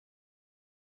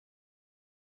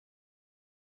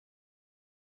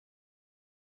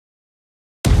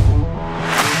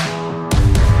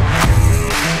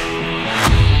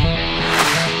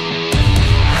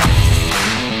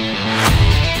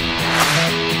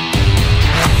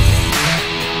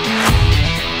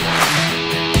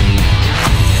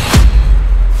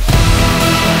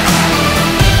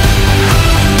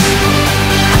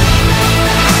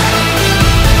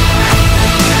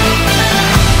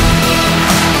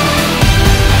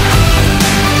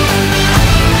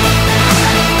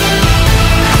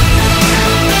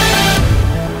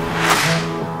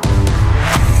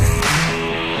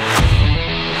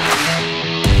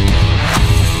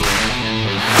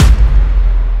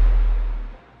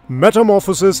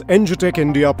Metamorphosis ENGITECH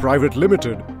India Private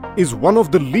Limited is one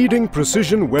of the leading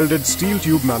precision welded steel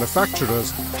tube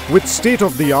manufacturers with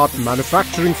state-of-the-art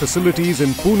manufacturing facilities in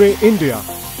Pune, India,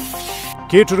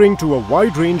 catering to a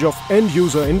wide range of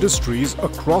end-user industries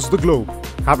across the globe,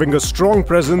 having a strong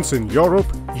presence in Europe,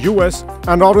 US,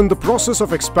 and are in the process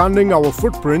of expanding our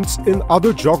footprints in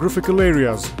other geographical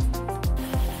areas.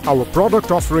 Our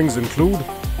product offerings include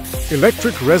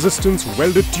Electric Resistance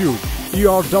Welded Tube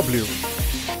 (ERW),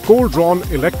 Drawn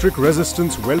Electric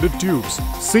Resistance Welded Tubes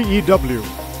 (CEW),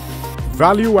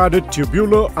 value-added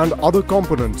tubular and other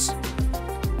components.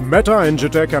 META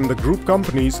ENGITECH and the group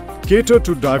companies cater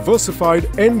to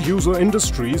diversified end-user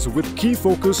industries with key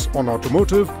focus on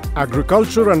automotive,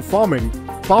 agriculture and farming,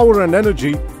 power and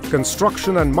energy,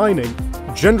 construction and mining,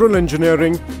 general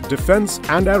engineering, defense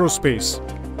and aerospace.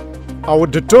 Our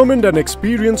determined and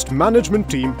experienced management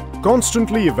team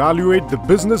constantly evaluate the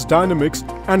business dynamics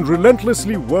and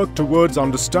relentlessly work towards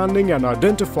understanding and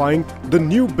identifying the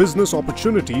new business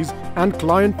opportunities and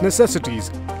client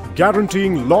necessities,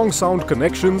 guaranteeing long sound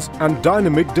connections and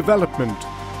dynamic development.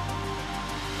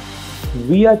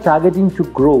 We are targeting to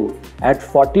grow at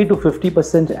 40 to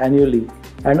 50% annually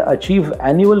and achieve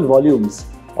annual volumes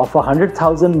of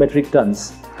 100,000 metric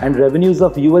tons and revenues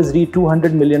of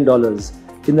 $200 million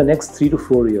in the next 3 to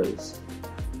 4 years.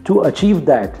 To achieve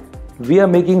that, we are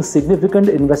making significant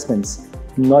investments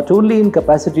not only in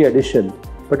capacity addition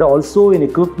but also in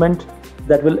equipment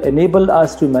that will enable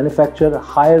us to manufacture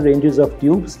higher ranges of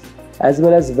tubes as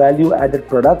well as value-added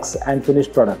products and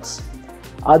finished products.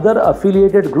 Other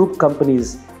affiliated group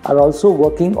companies are also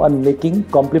working on making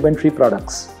complementary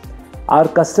products. Our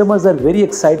customers are very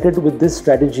excited with this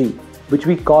strategy, which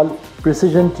we call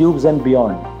Precision Tubes and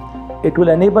Beyond. It will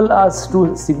enable us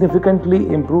to significantly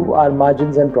improve our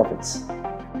margins and profits.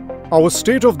 Our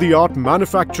state-of-the-art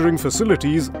manufacturing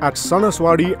facilities at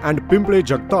Sanaswadi and Pimple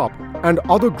Jagtap and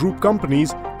other group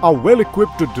companies are well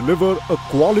equipped to deliver a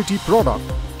quality product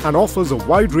and offers a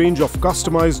wide range of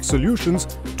customized solutions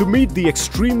to meet the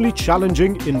extremely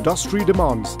challenging industry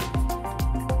demands.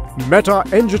 META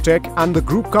ENGITECH and the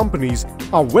group companies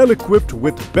are well equipped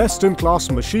with best-in-class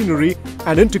machinery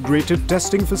and integrated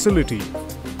testing facility.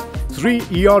 3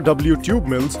 ERW tube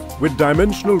mills with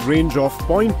dimensional range of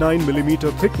 0.9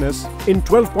 mm thickness in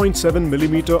 12.7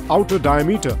 mm outer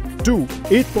diameter to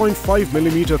 8.5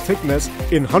 mm thickness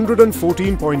in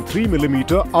 114.3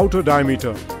 mm outer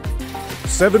diameter.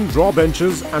 7 draw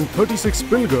benches and 36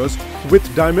 pilgers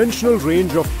with dimensional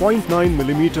range of 0.9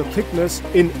 mm thickness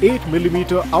in 8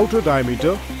 mm outer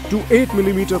diameter to 8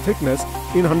 mm thickness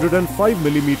in 105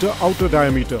 mm outer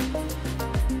diameter.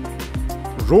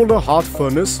 Roller hearth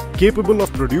furnace capable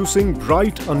of producing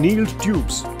bright annealed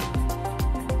tubes.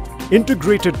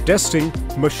 Integrated testing,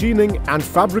 machining and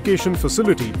fabrication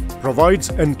facility provides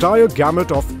entire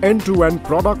gamut of end-to-end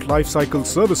product lifecycle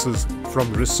services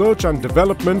from research and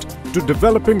development to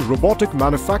developing robotic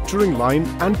manufacturing line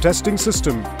and testing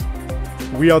system.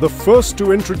 We are the first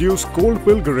to introduce cold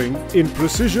pilgering in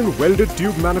precision welded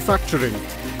tube manufacturing.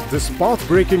 This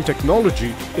path-breaking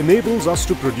technology enables us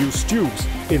to produce tubes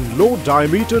in low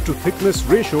diameter to thickness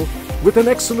ratio with an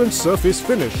excellent surface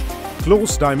finish,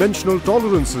 close dimensional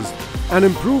tolerances, and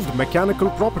improved mechanical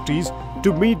properties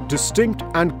to meet distinct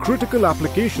and critical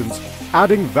applications,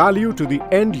 adding value to the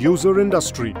end-user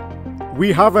industry.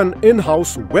 We have an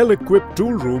in-house well-equipped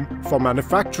tool room for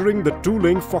manufacturing the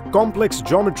tooling for complex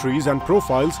geometries and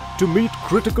profiles to meet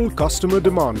critical customer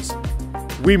demands.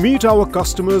 We meet our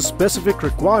customers' specific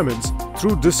requirements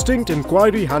through distinct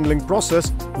inquiry handling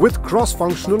process with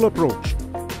cross-functional approach.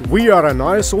 We are an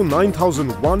ISO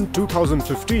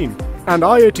 9001-2015 and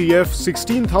IATF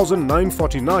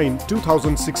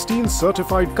 16949-2016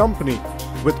 certified company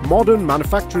with modern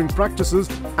manufacturing practices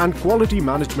and quality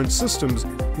management systems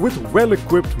with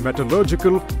well-equipped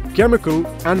metallurgical, chemical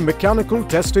and mechanical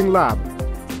testing lab.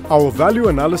 Our value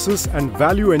analysis and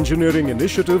value engineering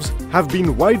initiatives have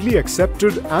been widely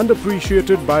accepted and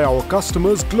appreciated by our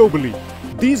customers globally.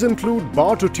 These include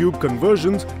bar-to-tube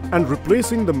conversions and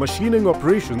replacing the machining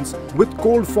operations with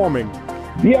cold forming.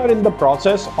 We are in the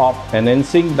process of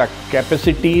enhancing the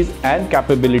capacities and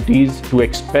capabilities to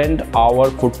expand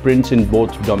our footprints in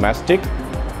both domestic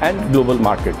and global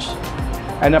markets.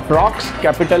 An approx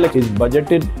capital is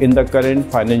budgeted in the current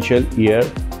financial year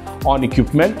on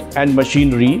equipment and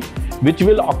machinery, which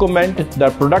will augment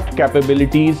the product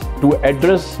capabilities to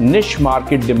address niche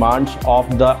market demands of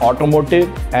the automotive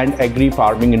and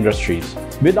agri-farming industries.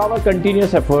 With our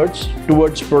continuous efforts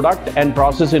towards product and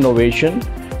process innovation,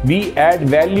 we add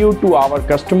value to our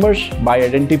customers by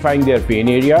identifying their pain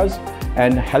areas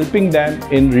and helping them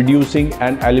in reducing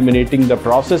and eliminating the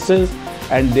processes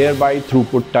and thereby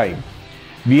throughput time.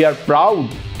 We are proud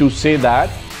to say that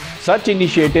such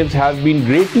initiatives have been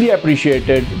greatly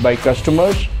appreciated by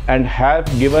customers and have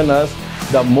given us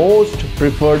the most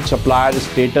preferred supplier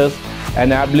status,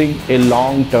 enabling a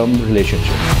long-term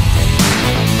relationship.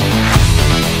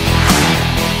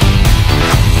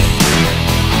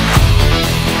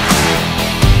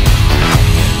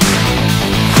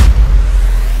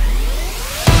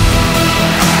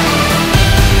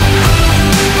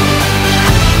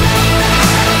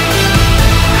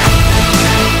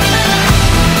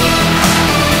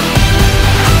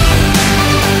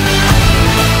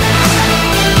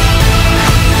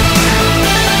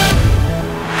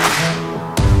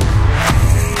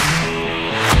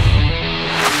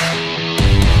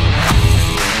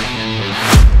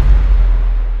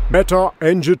 Meta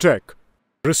ENGITECH,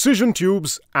 precision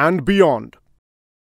tubes and beyond.